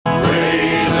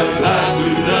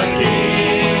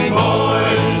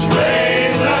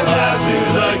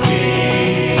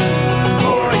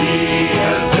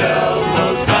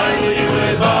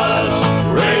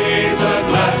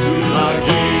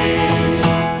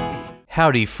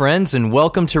Howdy, friends, and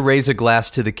welcome to Raise a Glass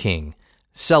to the King,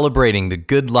 celebrating the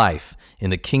good life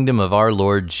in the kingdom of our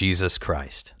Lord Jesus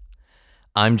Christ.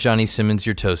 I'm Johnny Simmons,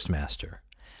 your Toastmaster.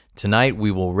 Tonight,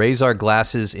 we will raise our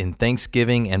glasses in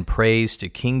thanksgiving and praise to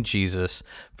King Jesus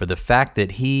for the fact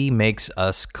that he makes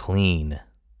us clean.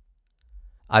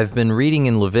 I've been reading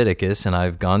in Leviticus, and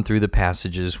I've gone through the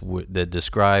passages that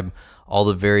describe all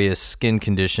the various skin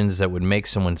conditions that would make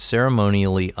someone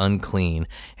ceremonially unclean,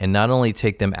 and not only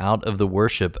take them out of the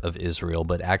worship of Israel,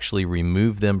 but actually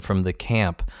remove them from the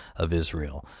camp of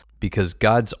Israel, because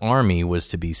God's army was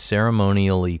to be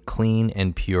ceremonially clean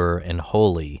and pure and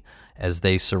holy as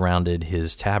they surrounded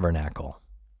his tabernacle.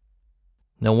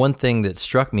 Now, one thing that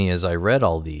struck me as I read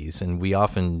all these, and we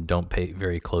often don't pay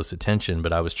very close attention,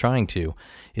 but I was trying to,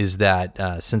 is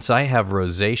that since I have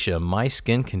rosacea, my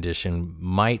skin condition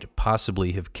might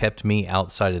possibly have kept me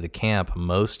outside of the camp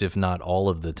most, if not all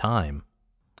of the time.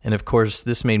 And of course,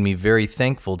 this made me very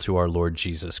thankful to our Lord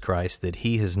Jesus Christ that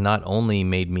he has not only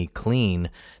made me clean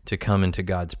to come into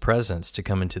God's presence, to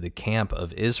come into the camp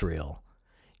of Israel,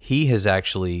 he has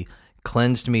actually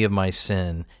cleansed me of my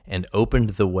sin and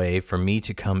opened the way for me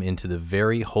to come into the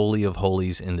very holy of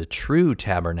holies in the true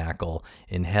tabernacle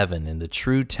in heaven, in the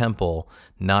true temple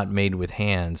not made with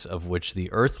hands, of which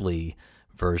the earthly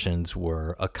versions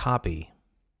were a copy.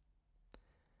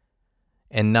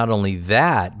 And not only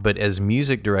that, but as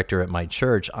music director at my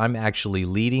church, I'm actually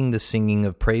leading the singing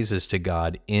of praises to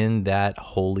God in that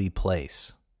holy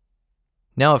place.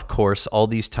 Now, of course, all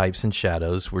these types and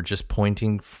shadows were just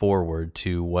pointing forward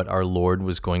to what our Lord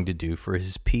was going to do for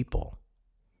his people.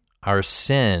 Our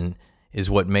sin is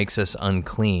what makes us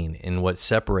unclean and what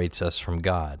separates us from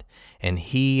God, and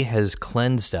he has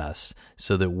cleansed us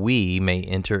so that we may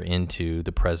enter into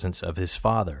the presence of his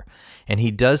Father, and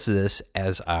he does this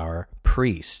as our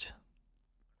priest.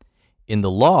 In the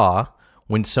law,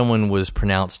 when someone was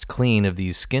pronounced clean of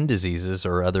these skin diseases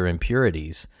or other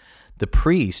impurities, the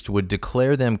priest would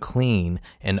declare them clean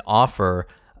and offer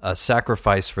a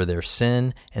sacrifice for their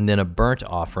sin, and then a burnt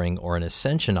offering or an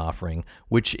ascension offering,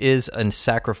 which is a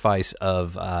sacrifice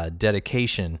of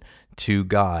dedication to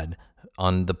God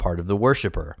on the part of the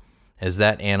worshiper. As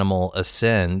that animal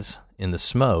ascends in the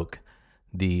smoke,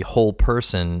 the whole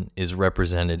person is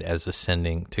represented as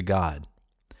ascending to God.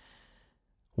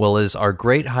 Well, as our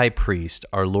great high priest,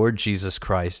 our Lord Jesus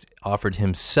Christ offered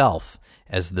himself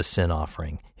as the sin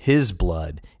offering. His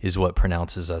blood is what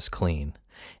pronounces us clean.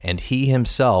 And he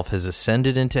himself has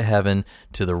ascended into heaven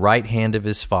to the right hand of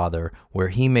his Father, where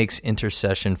he makes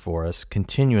intercession for us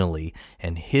continually,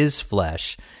 and his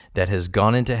flesh that has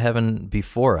gone into heaven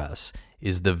before us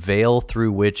is the veil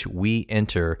through which we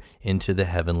enter into the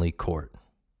heavenly court.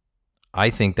 I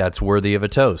think that's worthy of a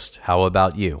toast. How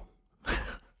about you?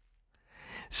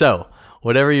 So,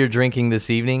 whatever you're drinking this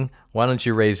evening, why don't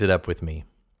you raise it up with me?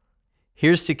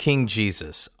 Here's to King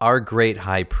Jesus, our great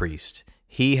high priest.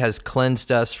 He has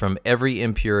cleansed us from every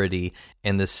impurity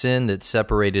and the sin that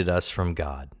separated us from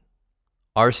God.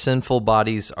 Our sinful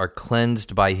bodies are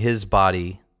cleansed by his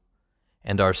body,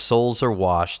 and our souls are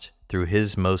washed through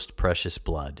his most precious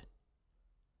blood.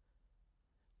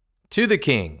 To the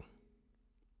King.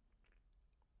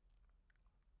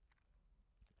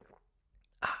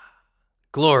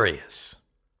 Glorious.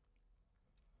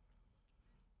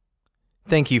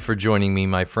 Thank you for joining me,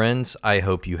 my friends. I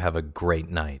hope you have a great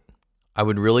night. I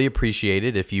would really appreciate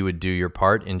it if you would do your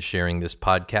part in sharing this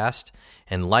podcast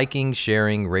and liking,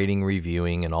 sharing, rating,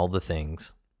 reviewing, and all the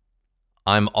things.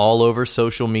 I'm all over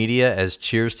social media as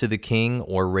Cheers to the King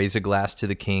or Raise a Glass to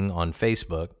the King on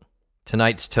Facebook.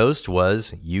 Tonight's toast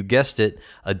was, you guessed it,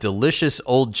 a delicious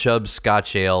Old Chub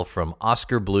Scotch Ale from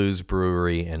Oscar Blues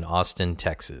Brewery in Austin,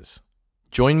 Texas.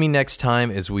 Join me next time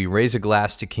as we raise a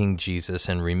glass to King Jesus,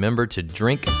 and remember to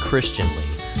drink Christianly.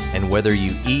 And whether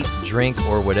you eat, drink,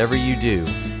 or whatever you do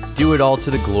it all to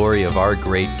the glory of our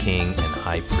great King and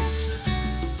High Priest.